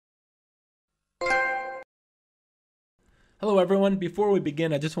Hello everyone, before we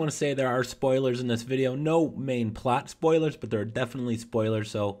begin I just want to say there are spoilers in this video. No main plot spoilers, but there are definitely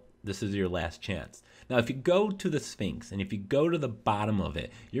spoilers, so this is your last chance. Now if you go to the Sphinx and if you go to the bottom of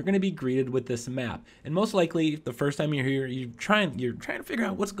it, you're going to be greeted with this map. And most likely the first time you're here, you're trying to figure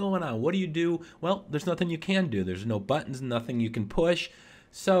out what's going on. What do you do? Well, there's nothing you can do. There's no buttons, nothing you can push.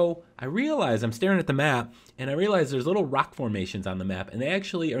 So I realize, I'm staring at the map, and I realize there's little rock formations on the map, and they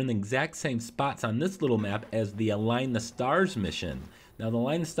actually are in the exact same spots on this little map as the Align the Stars mission. Now the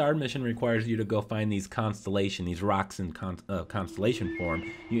Align the Star mission requires you to go find these constellation, these rocks in constellation form.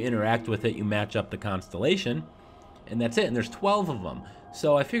 You interact with it, you match up the constellation, and that's it, and there's 12 of them.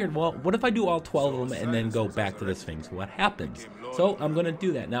 So I figured, well, what if I do all 12 of them and then go back to the Sphinx? What happens? So I'm going to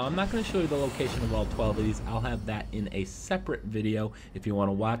do that. Now I'm not going to show you the location of all 12 of these. I'll have that in a separate video. If you want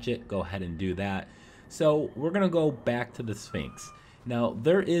to watch it, go ahead and do that. So we're going to go back to the Sphinx. Now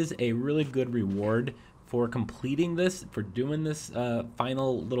there is a really good reward for completing this, for doing this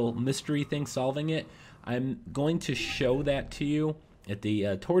final little mystery thing, solving it. I'm going to show that to you at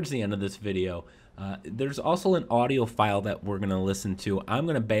the towards the end of this video. There's also an audio file that we're going to listen to. I'm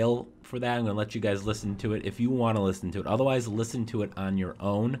going to bail for that. I'm going to let you guys listen to it if you want to listen to it. Otherwise, listen to it on your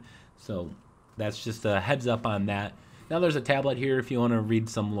own. So that's just a heads up on that. Now there's a tablet here if you want to read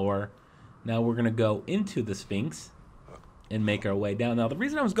some lore. Now we're going to go into the Sphinx and make our way down. Now the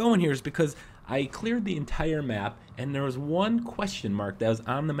reason I was going here is because I cleared the entire map and there was one question mark that was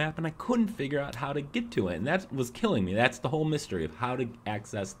on the map and I couldn't figure out how to get to it, and that was killing me. That's the whole mystery of how to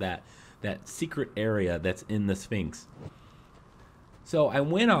access that secret area that's in the Sphinx. So I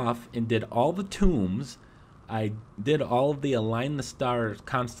went off and did all the tombs. I did all of the Align the Stars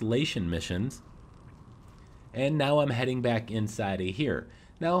constellation missions, and now I'm heading back inside of here.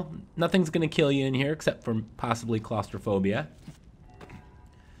 Now nothing's gonna kill you in here except for possibly claustrophobia.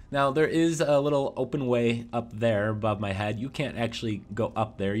 Now there is a little open way up there above my head. You can't actually go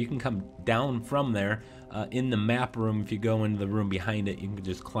up there. You can come down from there. In the map room, if you go into the room behind it, you can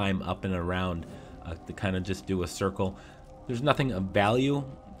just climb up and around to kind of just do a circle. There's nothing of value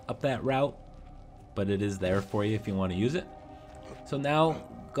up that route, but it is there for you if you want to use it. So now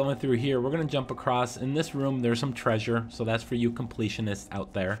going through here, we're going to jump across. In this room there's some treasure, so that's for you completionists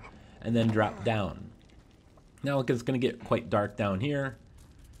out there, and then drop down. Now it's going to get quite dark down here.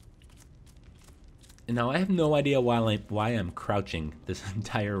 And now I have no idea why I'm crouching this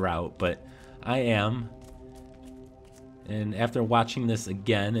entire route, but I am. And after watching this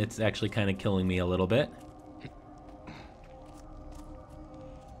again, it's actually kind of killing me a little bit.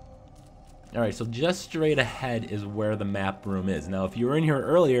 Alright, so just straight ahead is where the map room is. Now if you were in here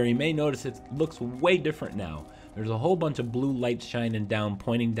earlier, you may notice it looks way different now. There's a whole bunch of blue lights shining down,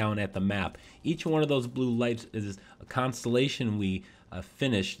 pointing down at the map. Each one of those blue lights is a constellation we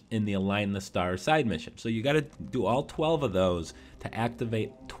finished in the Align the Stars side mission. So you got to do all 12 of those to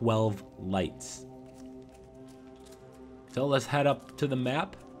activate 12 lights. So let's head up to the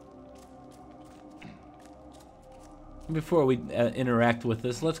map. Before we interact with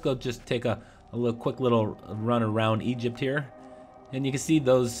this, let's go just take a quick little run around Egypt here. And you can see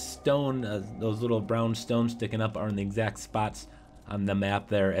those stone, those little brown stones sticking up are in the exact spots on the map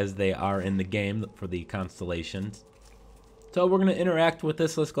there as they are in the game for the constellations. So we're going to interact with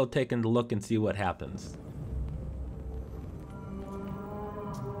this. Let's go take a look and see what happens.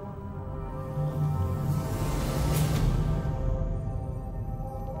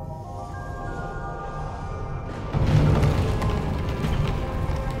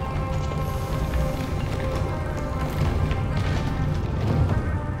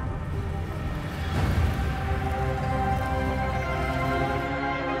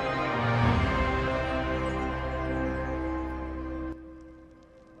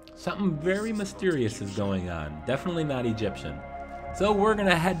 Something very mysterious is going on. Definitely not Egyptian. So we're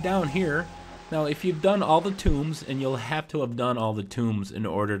gonna head down here. Now if you've done all the tombs, and you'll have to have done all the tombs in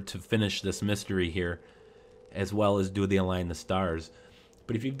order to finish this mystery here, as well as do the Align the Stars.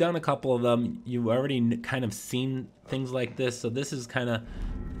 But if you've done a couple of them, you've already kind of seen things like this, so this is kind of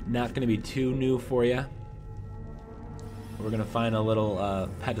not gonna be too new for you. We're gonna find a little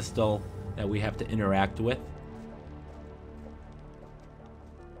pedestal that we have to interact with.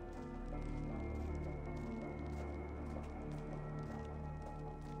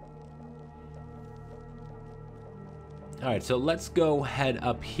 Alright, so let's go head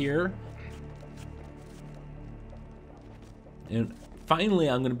up here. And finally,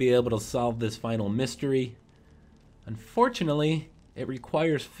 I'm going to be able to solve this final mystery. Unfortunately, it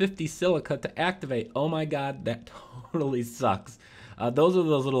requires 50 silica to activate. Oh my god, that totally sucks. Those are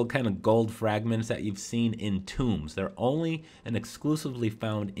those little kind of gold fragments that you've seen in tombs. They're only and exclusively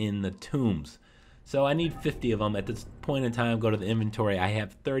found in the tombs. So I need 50 of them. At this point in time, go to the inventory. I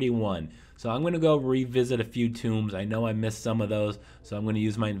have 31. So I'm going to go revisit a few tombs. I know I missed some of those, so I'm going to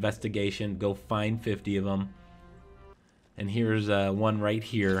use my investigation, go find 50 of them. And here's one right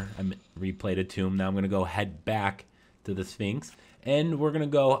here. I replayed a tomb. Now I'm going to go head back to the Sphinx, and we're going to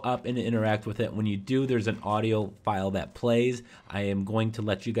go up and interact with it. When you do, there's an audio file that plays. I am going to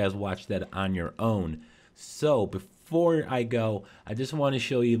let you guys watch that on your own. So before I go, I just want to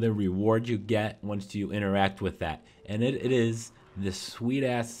show you the reward you get once you interact with that. And it is this sweet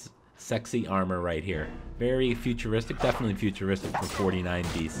ass sexy armor right here. Very futuristic, definitely futuristic for 49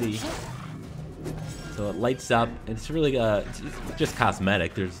 BC. So it lights up. It's really it's just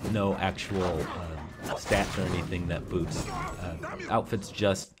cosmetic. There's no actual stats or anything that boosts. Outfits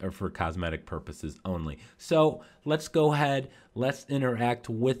just are for cosmetic purposes only. So let's go ahead. Let's interact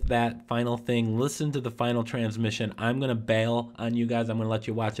with that final thing. Listen to the final transmission. I'm going to bail on you guys. I'm going to let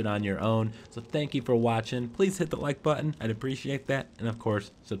you watch it on your own. So thank you for watching. Please hit the like button. I'd appreciate that. And of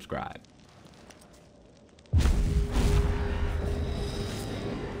course, subscribe.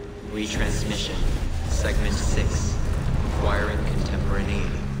 Retransmission. Segment 6. Acquiring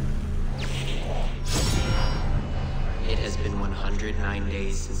contemporaneity. It has been 109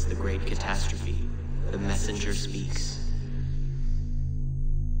 days since the Great Catastrophe. The messenger speaks.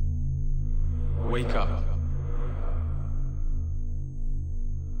 Wake up.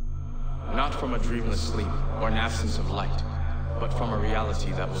 Not from a dreamless sleep or an absence of light, but from a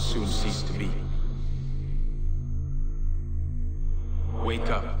reality that will soon cease to be. Wake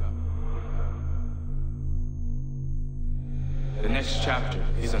up. The next chapter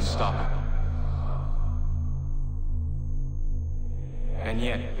is unstoppable. And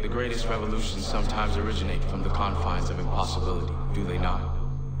yet, the greatest revolutions sometimes originate from the confines of impossibility, do they not?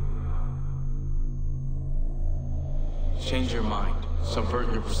 Change your mind,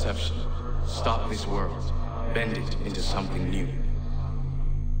 subvert your perception, stop this world, bend it into something new.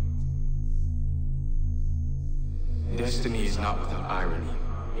 Destiny is not without irony.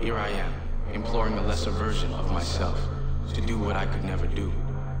 Here I am, imploring a lesser version of myself to do what I could never do.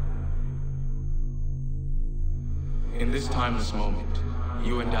 In this timeless moment,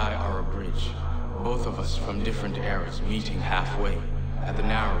 you and I are a bridge, both of us from different eras meeting halfway at the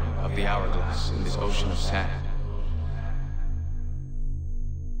narrowing of the hourglass in this ocean of sand.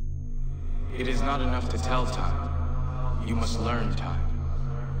 It is not enough to tell time. You must learn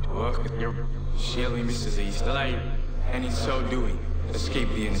time. To work with your Shelly Mrs. East, and in so doing, escape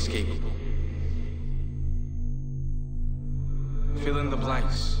the inescapable. Fill in the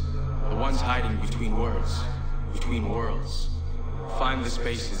blanks, the ones hiding between words, between worlds. Find the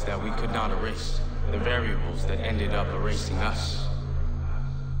spaces that we could not erase, the variables that ended up erasing us.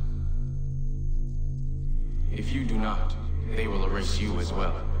 If you do not, they will erase you as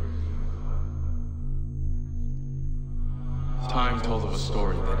well. Time told of a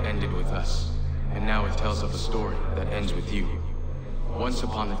story that ended with us, and now it tells of a story that ends with you. Once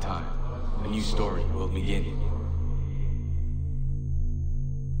upon a time, a new story will begin.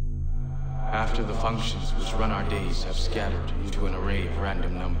 After the functions which run our days have scattered into an array of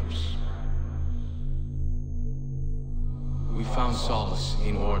random numbers, we found solace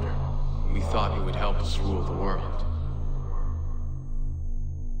in order. We thought it would help us rule the world.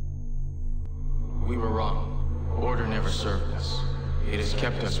 We were wrong. Order never served us. It has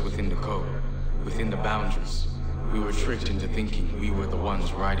kept us within the code, within the boundaries. We were tricked into thinking we were the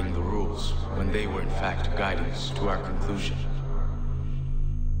ones writing the rules, when they were in fact guiding us to our conclusion.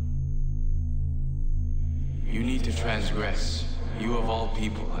 You need to transgress. You of all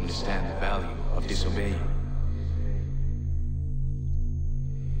people understand the value of disobeying.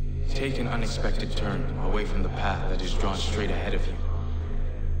 Take an unexpected turn away from the path that is drawn straight ahead of you.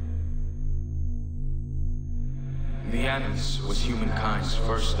 The Animus was humankind's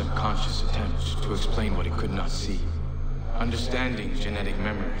first unconscious attempt to explain what it could not see. Understanding genetic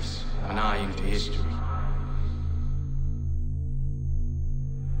memories, an eye into history.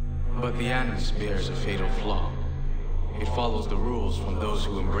 But the Animus bears a fatal flaw. It follows the rules from those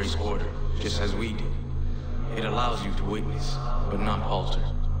who embrace order, just as we did. It allows you to witness, but not alter.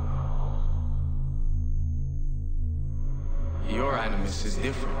 Your Animus is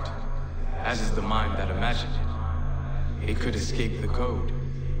different, as is the mind that imagined it. It could escape the code.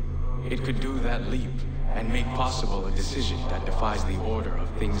 It could do that leap and make possible a decision that defies the order of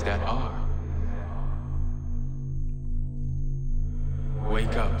things that are.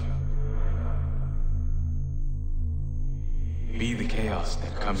 Wake up. Be the chaos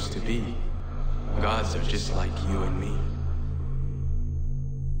that comes to be. Gods are just like you and me.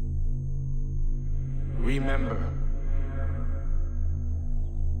 Remember,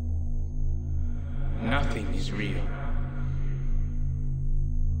 nothing is real.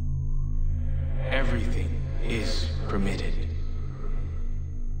 Everything is permitted.